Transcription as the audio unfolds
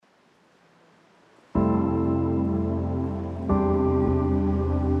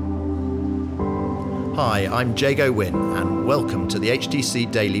Hi, I'm Jago Wynn, and welcome to the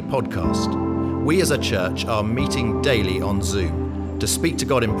HTC Daily Podcast. We as a church are meeting daily on Zoom to speak to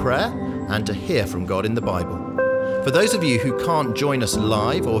God in prayer and to hear from God in the Bible. For those of you who can't join us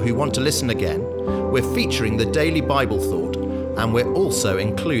live or who want to listen again, we're featuring the Daily Bible Thought, and we're also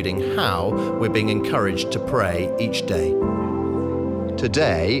including how we're being encouraged to pray each day.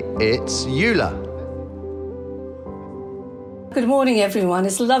 Today, it's Eula. Good morning, everyone.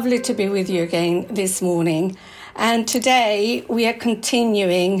 It's lovely to be with you again this morning. And today we are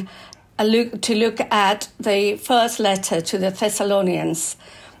continuing to look at the first letter to the Thessalonians.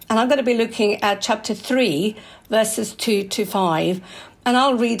 And I'm going to be looking at chapter 3, verses 2 to 5. And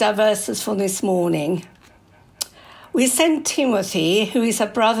I'll read our verses for this morning. We sent Timothy, who is a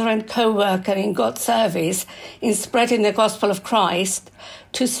brother and co-worker in God's service in spreading the gospel of Christ,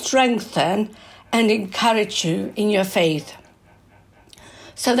 to strengthen and encourage you in your faith,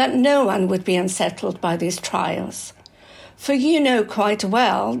 so that no one would be unsettled by these trials. For you know quite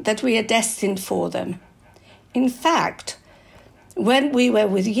well that we are destined for them. In fact, when we were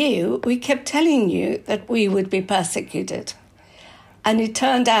with you, we kept telling you that we would be persecuted. And it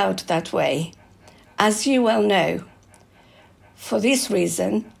turned out that way, as you well know. For this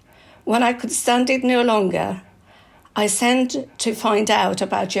reason, when I could stand it no longer, I sent to find out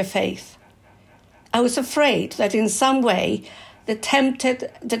about your faith. I was afraid that in some way the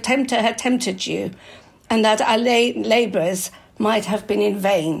tempter had tempted you, and that our labours might have been in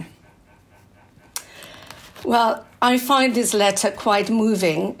vain. Well, I find this letter quite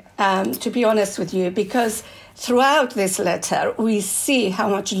moving, to be honest with you, because throughout this letter we see how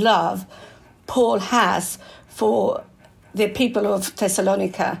much love Paul has for the people of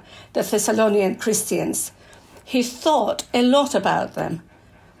Thessalonica, the Thessalonian Christians. He thought a lot about them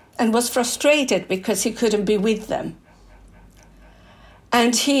and was frustrated because he couldn't be with them.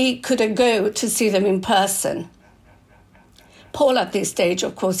 And he couldn't go to see them in person. Paul, at this stage,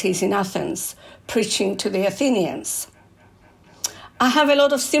 of course, he's in Athens, preaching to the Athenians. I have a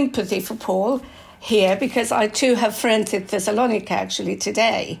lot of sympathy for Paul here because I too have friends in Thessalonica actually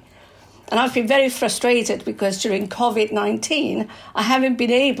today. And I've been very frustrated because during COVID-19, I haven't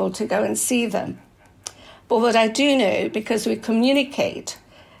been able to go and see them. But what I do know, because we communicate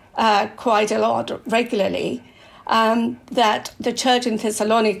quite a lot regularly, that the church in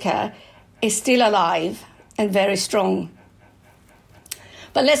Thessalonica is still alive and very strong.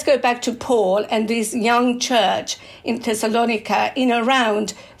 But let's go back to Paul and this young church in Thessalonica in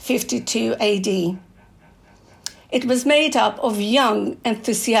around 52 AD. It was made up of young,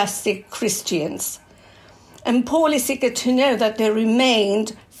 enthusiastic Christians. And Paul is eager to know that they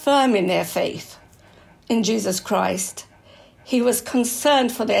remained firm in their faith in Jesus Christ. He was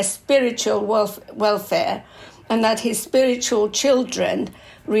concerned for their spiritual welfare, and that his spiritual children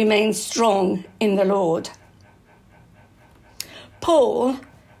remain strong in the Lord. Paul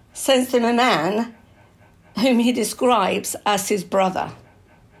sends them a man whom he describes as his brother.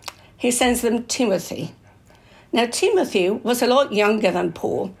 He sends them Timothy. Now, Timothy was a lot younger than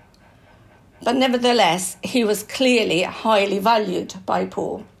Paul, but nevertheless, he was clearly highly valued by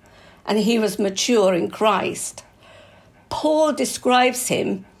Paul, and he was mature in Christ. Paul describes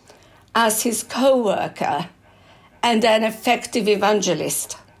him as his co-worker and an effective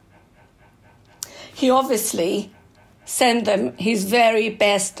evangelist. He obviously sent them his very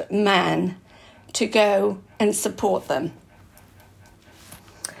best man to go and support them.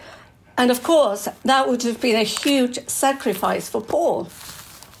 And of course, that would have been a huge sacrifice for Paul,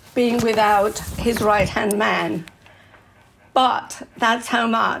 being without his right-hand man. But that's how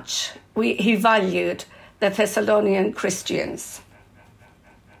much he valued the Thessalonian Christians.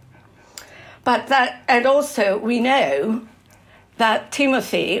 And also we know that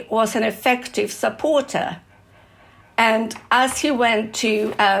Timothy was an effective supporter. And as he went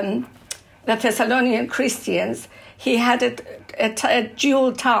to the Thessalonian Christians, he had a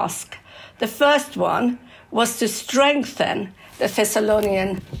dual task. The first one was to strengthen the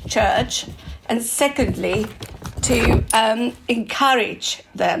Thessalonian church, and secondly, to encourage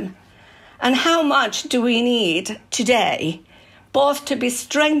them. And how much do we need today, both to be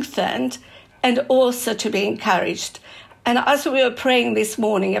strengthened and also to be encouraged? And as we were praying this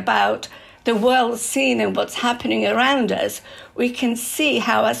morning about the world scene and what's happening around us, we can see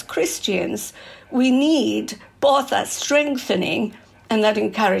how as Christians we need both that strengthening and that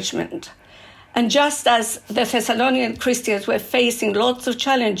encouragement. And just as the Thessalonian Christians were facing lots of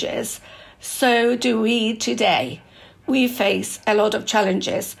challenges, so do we today. We face a lot of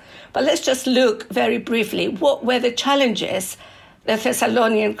challenges. But let's just look very briefly, what were the challenges the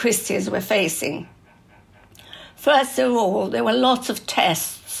Thessalonian Christians were facing? First of all, there were lots of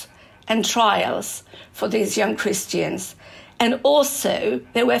tests and trials for these young Christians. And also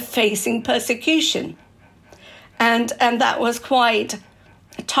they were facing persecution. And that was quite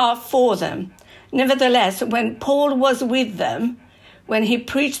tough for them. Nevertheless, when Paul was with them, when he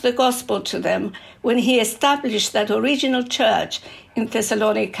preached the gospel to them, when he established that original church in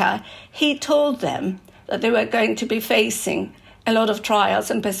Thessalonica, he told them that they were going to be facing a lot of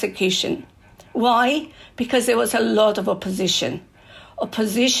trials and persecution. Why? Because there was a lot of opposition.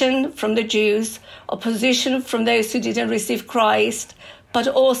 Opposition from the Jews, opposition from those who didn't receive Christ, but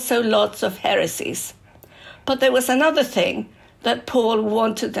also lots of heresies. But there was another thing that Paul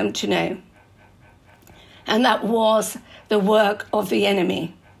wanted them to know, and that was the work of the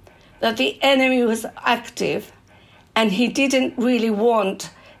enemy. That the enemy was active, and he didn't really want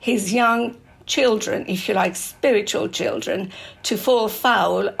his young children, if you like, spiritual children, to fall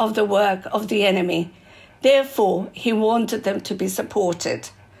foul of the work of the enemy. Therefore, he wanted them to be supported.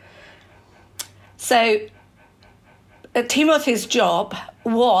 So Timothy's job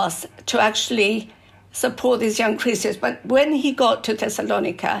was to actually support these young Christians. But when he got to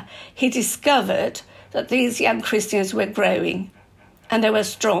Thessalonica, he discovered that these young Christians were growing and they were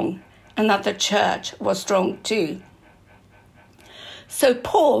strong, and that the church was strong too. So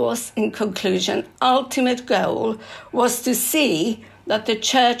Paul's, in conclusion, ultimate goal was to see that the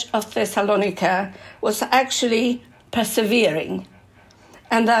church of Thessalonica was actually persevering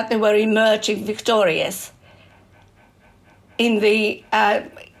and that they were emerging victorious in the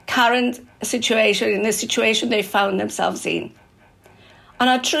current situation, in the situation they found themselves in. And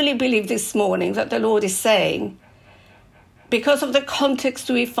I truly believe this morning that the Lord is saying, because of the context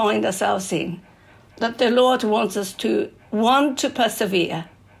we find ourselves in, that the Lord wants us to, one, to persevere,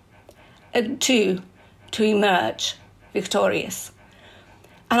 and two, to emerge victorious.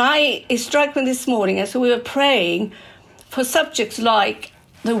 And it struck me this morning as we were praying for subjects like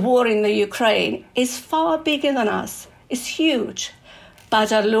the war in the Ukraine is far bigger than us. It's huge.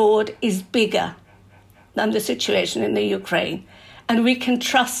 But our Lord is bigger than the situation in the Ukraine. And we can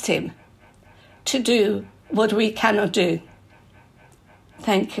trust him to do what we cannot do.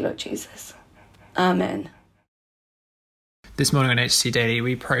 Thank you, Lord Jesus. Amen. This morning on HTC Daily,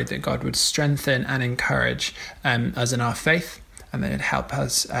 we prayed that God would strengthen and encourage us in our faith, and that it'd help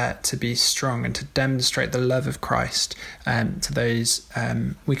us to be strong and to demonstrate the love of Christ to those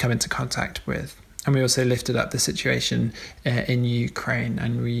we come into contact with. And we also lifted up the situation in Ukraine,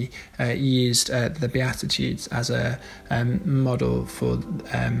 and we used the Beatitudes as a model for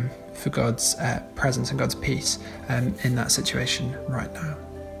God's presence and God's peace in that situation right now.